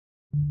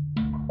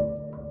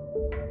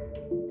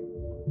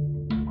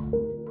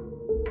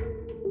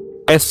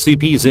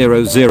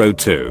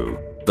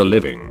SCP-002. The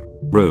Living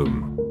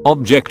Room.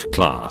 Object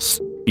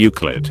Class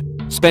Euclid.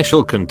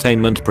 Special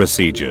Containment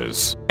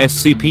Procedures.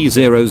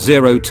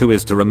 SCP-002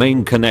 is to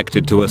remain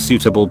connected to a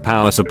suitable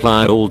power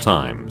supply at all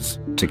times,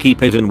 to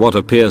keep it in what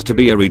appears to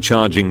be a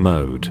recharging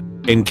mode.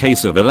 In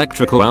case of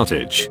electrical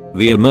outage,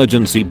 the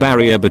emergency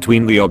barrier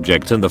between the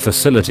object and the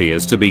facility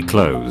is to be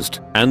closed,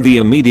 and the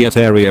immediate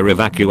area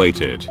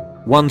evacuated.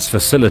 Once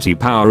facility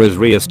power is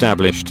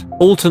re-established,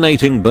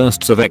 alternating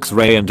bursts of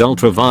X-ray and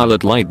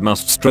ultraviolet light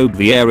must strobe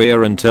the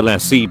area until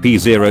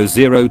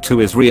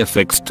SCP-002 is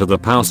reaffixed to the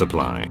power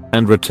supply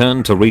and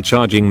returned to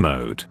recharging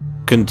mode.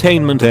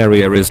 Containment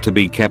area is to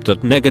be kept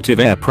at negative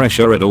air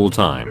pressure at all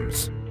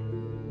times.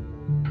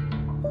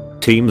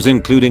 Teams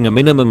including a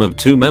minimum of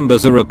 2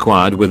 members are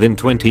required within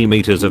 20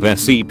 meters of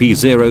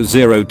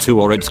SCP-002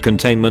 or its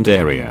containment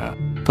area.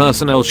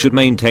 Personnel should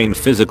maintain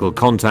physical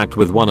contact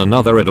with one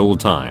another at all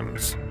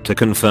times to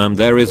confirm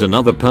there is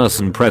another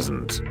person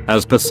present,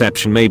 as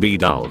perception may be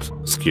dulled,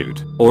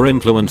 skewed, or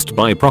influenced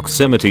by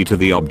proximity to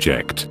the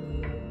object.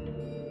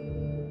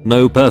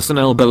 No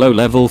personnel below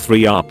level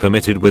 3 are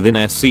permitted within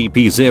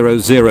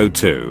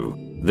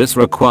SCP-002. This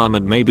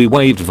requirement may be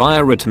waived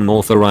via written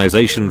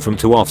authorization from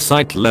 2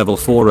 off-site level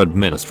 4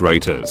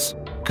 administrators.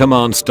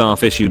 Command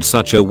staff issued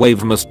such a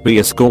waiver must be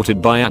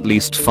escorted by at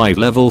least 5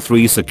 level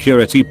 3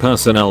 security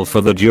personnel for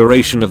the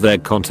duration of their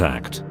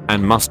contact,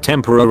 and must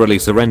temporarily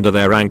surrender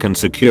their rank and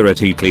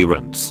security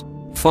clearance.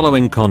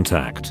 Following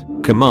contact,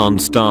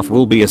 command staff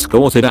will be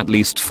escorted at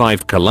least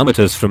 5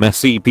 kilometers from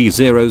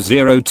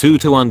SCP-002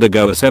 to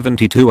undergo a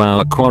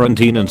 72-hour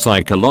quarantine and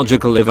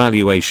psychological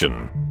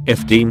evaluation.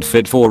 If deemed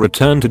fit for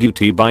return to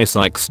duty by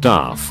psych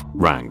staff,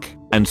 rank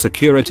and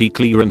security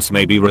clearance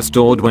may be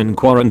restored when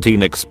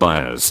quarantine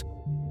expires.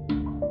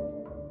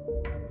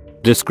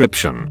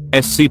 Description: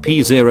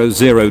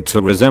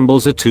 SCP-002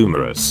 resembles a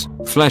tumorous,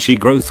 fleshy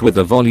growth with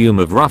a volume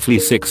of roughly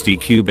 60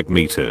 cubic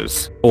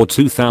meters, or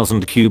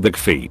 2,000 cubic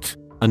feet.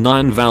 A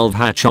 9-valve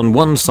hatch on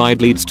one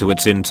side leads to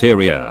its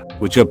interior,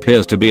 which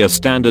appears to be a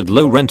standard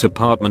low-rent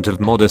apartment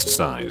of modest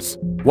size.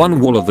 One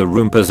wall of the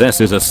room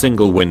possesses a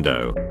single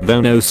window,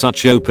 though no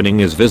such opening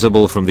is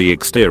visible from the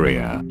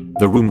exterior.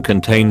 The room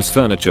contains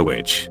furniture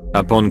which,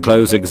 upon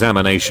close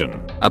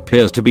examination,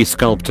 appears to be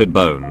sculpted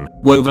bone,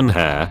 woven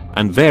hair,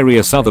 and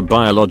various other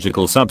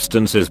biological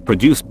substances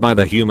produced by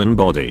the human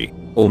body.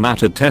 All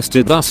matter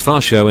tested thus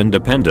far show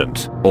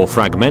independent, or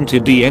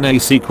fragmented DNA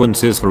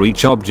sequences for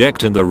each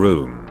object in the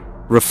room.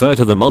 Refer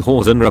to the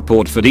Mulhausen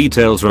report for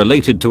details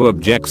related to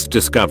object's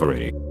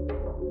discovery.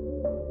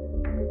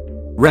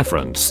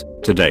 Reference: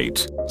 to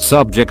date,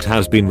 subject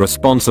has been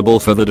responsible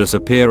for the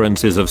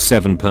disappearances of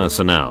 7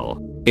 personnel.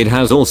 It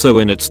has also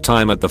in its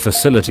time at the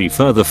facility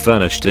further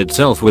furnished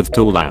itself with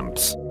tool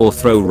lamps, or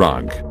throw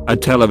rug, a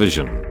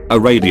television, a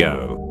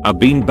radio, a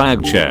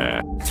beanbag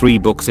chair, 3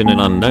 books in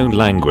an unknown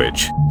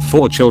language,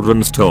 4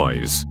 children's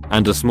toys,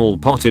 and a small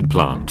potted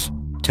plant.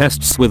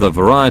 Tests with a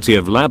variety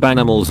of lab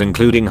animals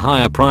including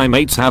higher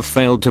primates have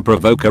failed to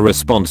provoke a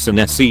response in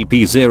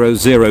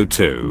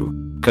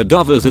SCP-002.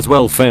 Cadavers as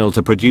well fail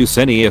to produce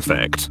any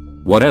effect.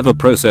 Whatever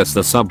process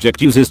the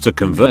subject uses to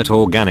convert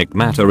organic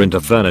matter into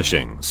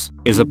furnishings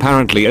is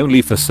apparently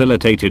only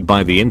facilitated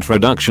by the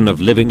introduction of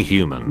living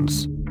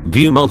humans.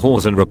 View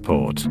Mulhausen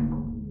report.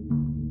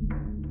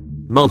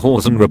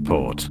 Mulhausen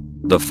report.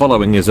 The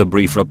following is a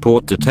brief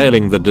report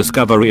detailing the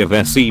discovery of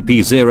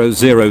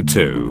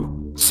SCP-002.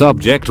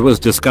 Subject was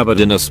discovered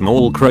in a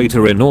small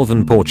crater in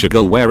northern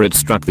Portugal where it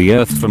struck the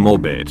earth from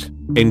orbit.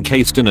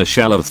 Encased in a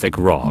shell of thick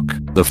rock,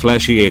 the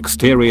fleshy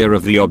exterior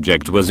of the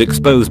object was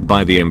exposed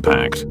by the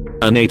impact.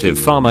 A native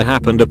farmer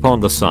happened upon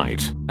the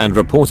site and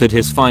reported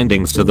his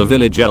findings to the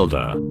village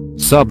elder.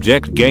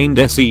 Subject gained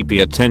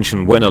SCP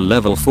attention when a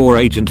level 4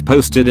 agent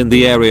posted in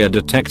the area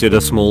detected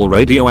a small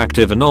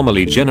radioactive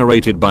anomaly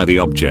generated by the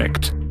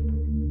object.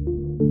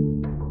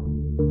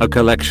 A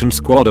collection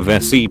squad of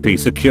SCP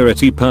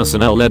security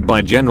personnel led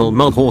by General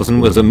Mulhausen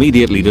was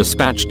immediately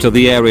dispatched to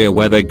the area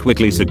where they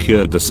quickly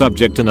secured the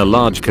subject in a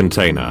large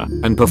container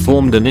and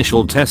performed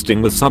initial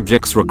testing with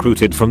subjects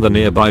recruited from the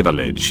nearby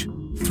village.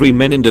 3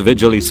 men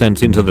individually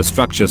sent into the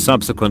structure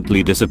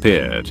subsequently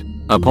disappeared.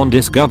 Upon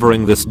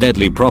discovering this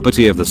deadly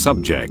property of the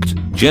subject,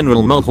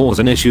 General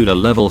Mulhausen issued a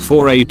level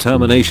 4A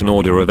termination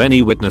order of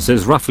any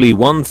witnesses roughly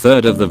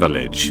 1/3 of the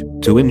village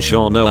to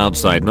ensure no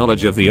outside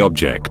knowledge of the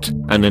object,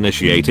 and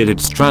initiated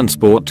its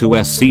transport to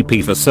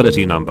SCP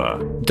facility number.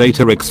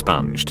 Data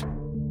expunged.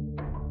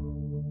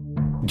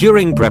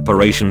 During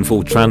preparation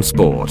for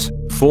transport,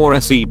 4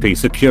 SCP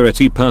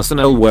security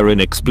personnel were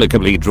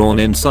inexplicably drawn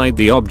inside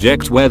the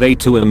object where they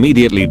too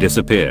immediately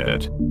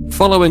disappeared.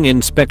 Following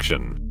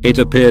inspection, it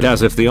appeared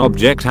as if the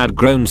object had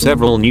grown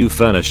several new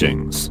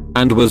furnishings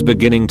and was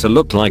beginning to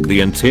look like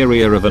the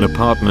interior of an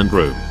apartment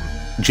room.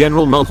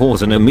 General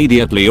Mulhausen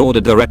immediately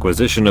ordered the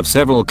requisition of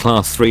several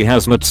Class 3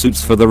 hazmat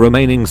suits for the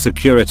remaining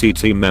security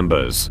team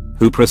members,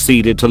 who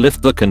proceeded to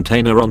lift the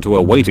container onto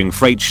a waiting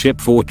freight ship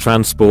for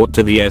transport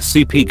to the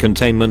SCP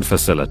containment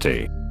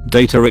facility.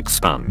 Data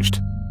expunged.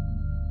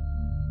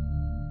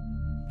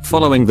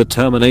 Following the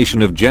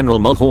termination of General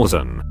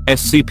Mulhausen,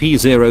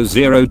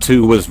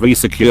 SCP-002 was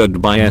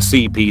resecured by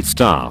SCP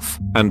staff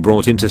and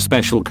brought into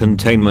special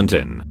containment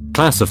in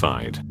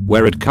Classified,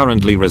 where it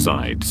currently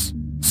resides.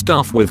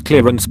 Staff with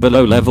clearance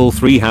below level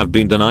 3 have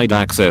been denied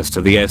access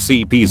to the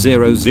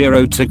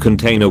SCP-002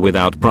 container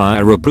without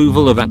prior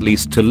approval of at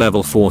least 2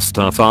 level 4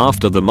 staff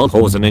after the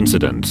Mulhausen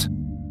incident.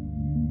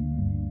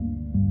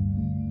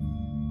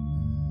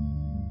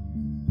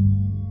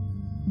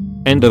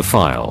 End of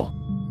file.